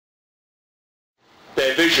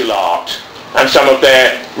their visual art and some of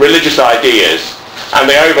their religious ideas, and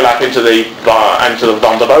they overlap into the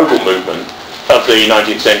Van der Vogel movement of the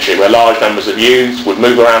 19th century, where large numbers of youths would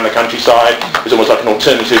move around the countryside. It was almost like an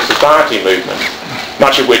alternative society movement,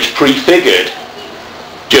 much of which prefigured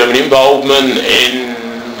German involvement in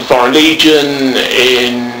the Foreign Legion,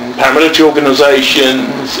 in paramilitary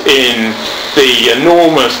organisations, in the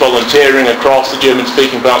enormous volunteering across the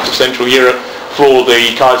German-speaking parts of Central Europe for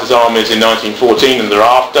the Kaiser's armies in 1914 and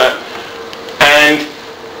thereafter. And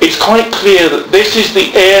it's quite clear that this is the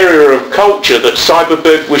area of culture that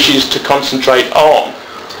Syberberg wishes to concentrate on.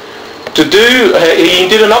 He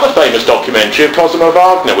did another famous documentary of Cosima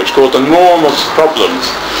Wagner, which caused enormous problems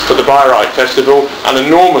for the Bayreuth Festival and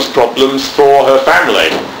enormous problems for her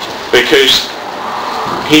family, because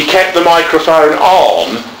he kept the microphone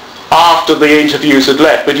on after the interviews had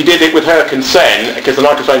left, but he did it with her consent because the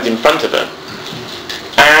microphone's in front of her.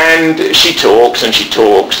 And she talks and she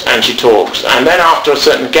talks and she talks, and then after a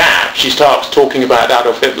certain gap she starts talking about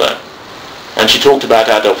Adolf Hitler, and she talked about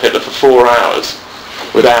Adolf Hitler for 4 hours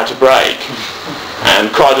without a break,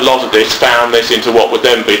 and quite a lot of this found this into what would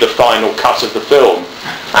then be the final cut of the film,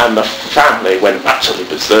 and the family went utterly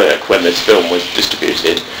berserk when this film was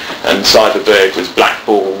distributed, and Syberberg was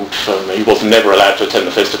blackballed he was never allowed to attend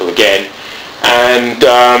the festival again, and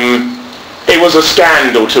it was a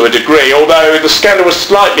scandal to a degree, although the scandal was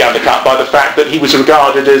slightly undercut by the fact that he was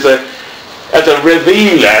regarded as a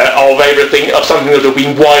revealer of everything, of something that had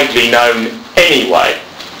been widely known anyway.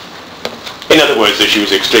 In other words, that she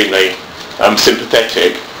was extremely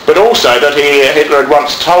sympathetic, but also that Hitler had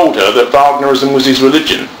once told her that Wagnerism was his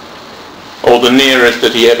religion, or the nearest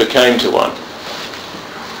that he ever came to one.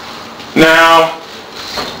 Now,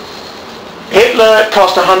 Hitler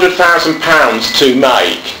cost £100,000 to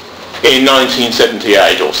make in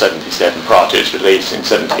 1978 or 77, prior to its release in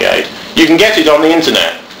 78. You can get it on the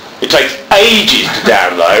internet. It takes ages to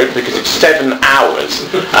download because it's 7 hours,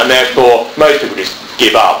 and therefore most people just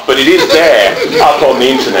give up, but it is there up on the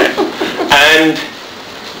internet. And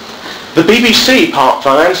the BBC part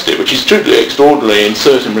financed it, which is truly extraordinary in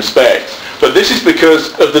certain respects, but this is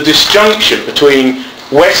because of the disjunction between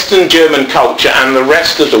Western German culture and the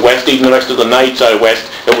rest of the West, even the rest of the NATO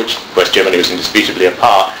West, of which West Germany was indisputably a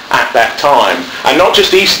part at that time. And not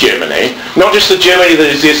just East Germany, not just the Germany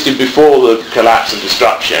that existed before the collapse and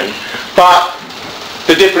destruction, but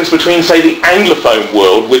the difference between, say, the Anglophone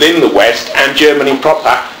world within the West and Germany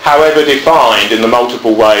proper, however defined in the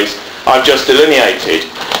multiple ways I've just delineated.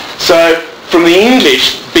 So, from the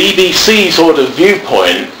English BBC sort of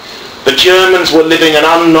viewpoint, the Germans were living an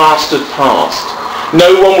unmastered past.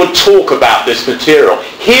 No one would talk about this material.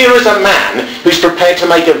 Here is a man who's prepared to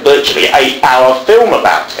make a virtually 8-hour film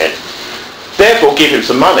about it. Therefore, give him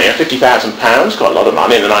some money, £50,000, quite a lot of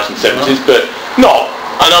money in the 1970s, but not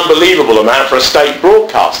an unbelievable amount for a state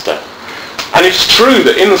broadcaster. And it's true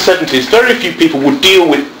that in the 70s, very few people would deal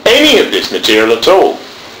with any of this material at all.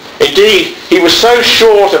 Indeed, he was so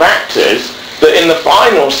short of actors that in the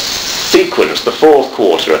final sequence, the fourth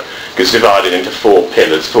quarter, is divided into 4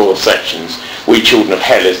 pillars, 4 sections. We Children of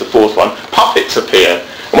Hell is the 4th one. Puppets appear.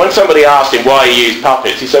 And when somebody asked him why he used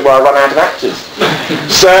puppets, he said, well, I run out of actors.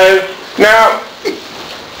 So, now,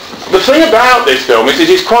 the thing about this film is it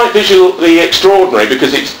is quite visually extraordinary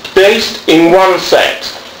because it's based in one set.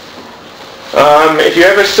 If you've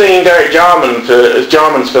ever seen Derek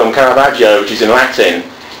Jarman's film Caravaggio, which is in Latin,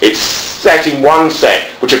 it's set in one set,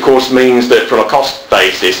 which of course means that from a cost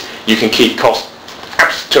basis, you can keep costs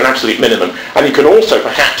to an absolute minimum. And you can also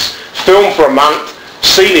perhaps film for a month,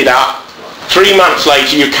 seal it up, 3 months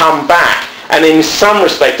later you come back, and in some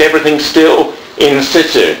respect everything's still in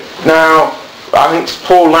situ. Now, I think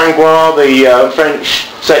Paul Langlois, the French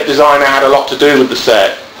set designer, had a lot to do with the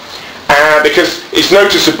set, because it's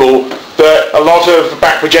noticeable that a lot of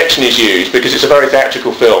back projection is used because it's a very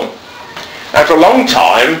theatrical film. And for a long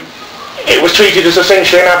time it was treated as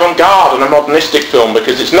essentially an avant-garde and a modernistic film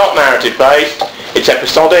because it's not narrative based, it's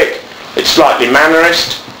episodic, it's slightly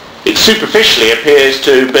mannerist, it superficially appears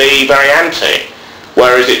to be very anti,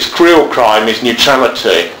 whereas its real crime is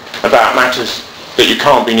neutrality about matters that you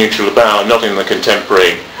can't be neutral about, not in the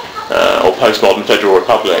contemporary or postmodern Federal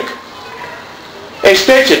Republic.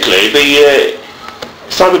 Aesthetically,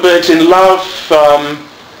 Syberberg's in love,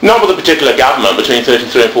 not with a particular government between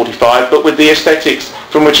 33 and 45, but with the aesthetics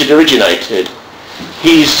from which it originated.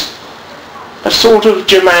 He's a sort of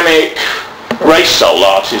Germanic race soul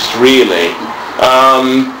artist, really,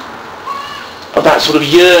 of that sort of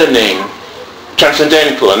yearning,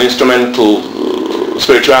 transcendental and instrumental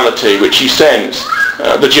spirituality which he sends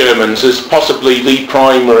the Germans as possibly the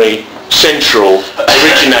primary, central,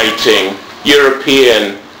 originating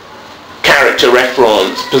European character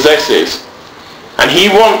reference possesses. And he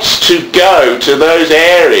wants to go to those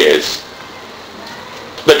areas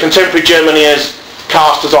that contemporary Germany has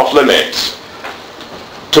cast as off limits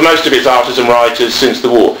to most of its artists and writers since the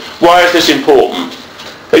war. Why is this important?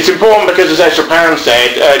 It's important because, as Ezra Pound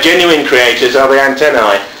said, genuine creators are the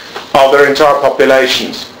antennae of their entire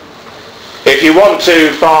populations. If you want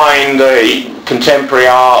to find a contemporary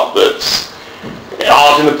art that's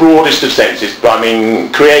art in the broadest of senses, I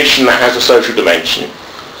mean creation that has a social dimension,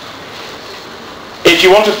 if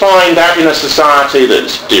you want to find that in a society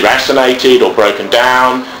that's deracinated or broken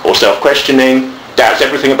down or self-questioning, doubts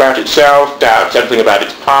everything about itself, doubts everything about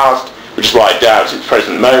its past, which is why it doubts its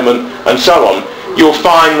present moment, and so on, you'll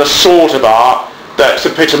find the sort of art that's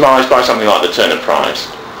epitomised by something like the Turner Prize.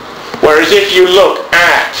 Whereas if you look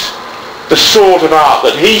at the sort of art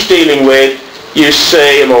that he's dealing with, you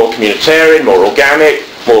see a more communitarian, more organic,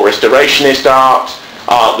 more restorationist art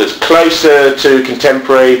that's closer to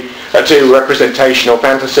contemporary, to representational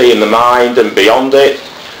fantasy in the mind and beyond it.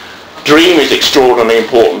 Dream is extraordinarily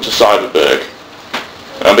important to Syberberg,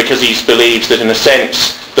 because he believes that in a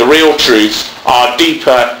sense the real truths are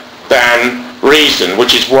deeper than reason,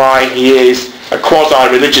 which is why he is a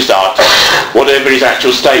quasi-religious artist, whatever his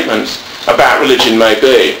actual statements about religion may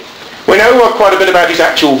be. We know quite a bit about his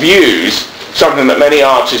actual views, something that many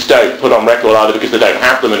artists don't put on record, either because they don't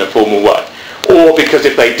have them in a formal way, or because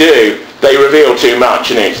if they do, they reveal too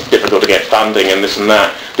much and it's difficult to get funding and this and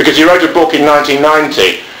that. Because he wrote a book in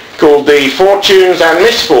 1990 called The Fortunes and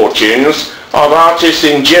Misfortunes of Artists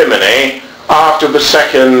in Germany After the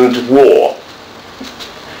Second War.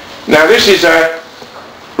 Now this is a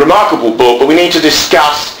remarkable book, but we need to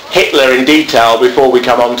discuss Hitler in detail before we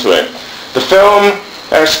come on to it. The film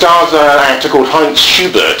stars an actor called Heinz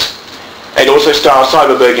Schubert. It also stars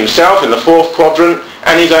Syberberg himself in the fourth quadrant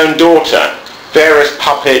and his own daughter, various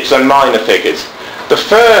puppets and minor figures. The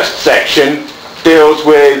first section deals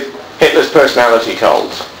with Hitler's personality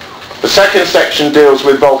cult. The second section deals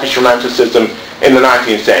with Völkisch romanticism in the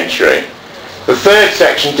 19th century. The third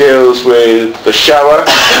section deals with the Shoah,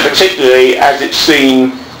 particularly as it's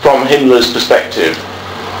seen from Himmler's perspective.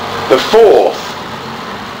 The fourth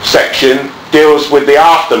section deals with the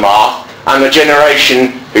aftermath and the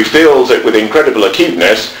generation who feels it with incredible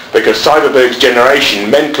acuteness, because Syberberg's generation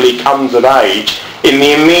mentally comes of age in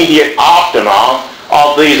the immediate aftermath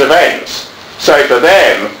of these events. So for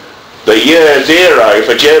them, the year zero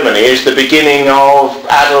for Germany is the beginning of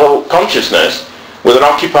adult consciousness, with an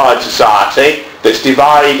occupied society that's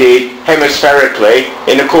divided hemispherically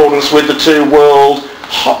in accordance with the two world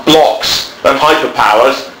blocks and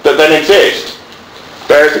hyperpowers that then exist.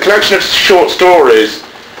 There's a collection of short stories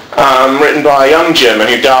written by a young German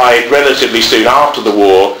who died relatively soon after the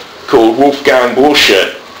war, called Wolfgang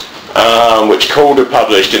Borchardt, which Calder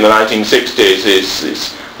published in the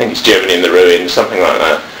 1960s. I think it's Germany in the Ruins, something like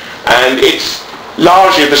that. And it's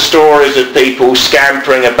largely the stories of people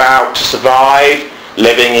scampering about to survive,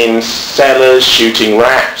 living in cellars, shooting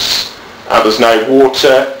rats. There's no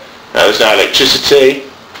water, there's no electricity.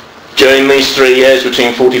 During these 3 years,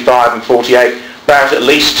 between 45 and 48, about at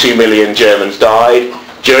least 2 million Germans died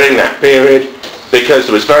during that period because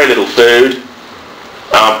there was very little food.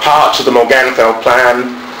 Parts of the Morgenthau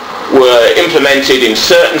Plan were implemented in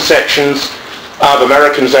certain sections of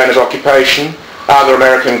American zoners' occupation. Other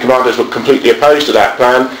American commanders were completely opposed to that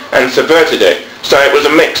plan and subverted it. So it was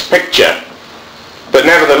a mixed picture. But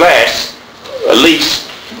nevertheless, at least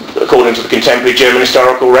according to the contemporary German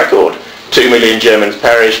historical record, 2 million Germans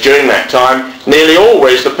perished during that time. Nearly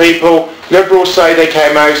always the people liberals say they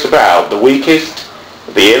care most about: the weakest,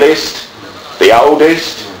 the illest, the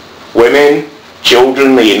oldest, women,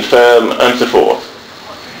 children, the infirm, and so forth.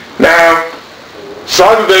 Now,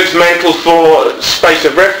 Syberberg's mental space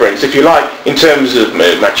of reference, if you like, in terms of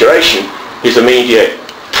maturation, his immediate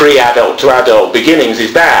pre-adult to adult beginnings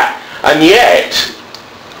is that. And yet,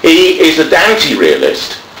 he is an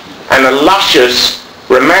anti-realist and a luscious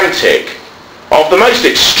romantic of the most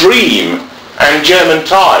extreme and German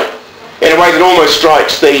type, in a way that almost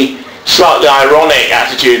strikes the slightly ironic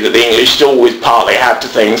attitude that the English always partly have to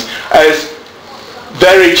things as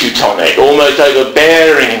very Teutonic, almost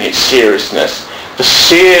overbearing in its seriousness, the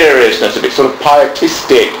seriousness of its sort of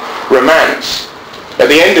pietistic romance. At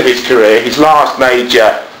the end of his career, his last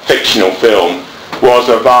major fictional film was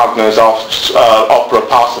Wagner's opera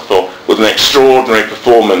Parsifal, with an extraordinary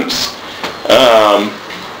performance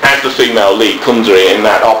as the female lead, Kundry, in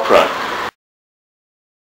that opera.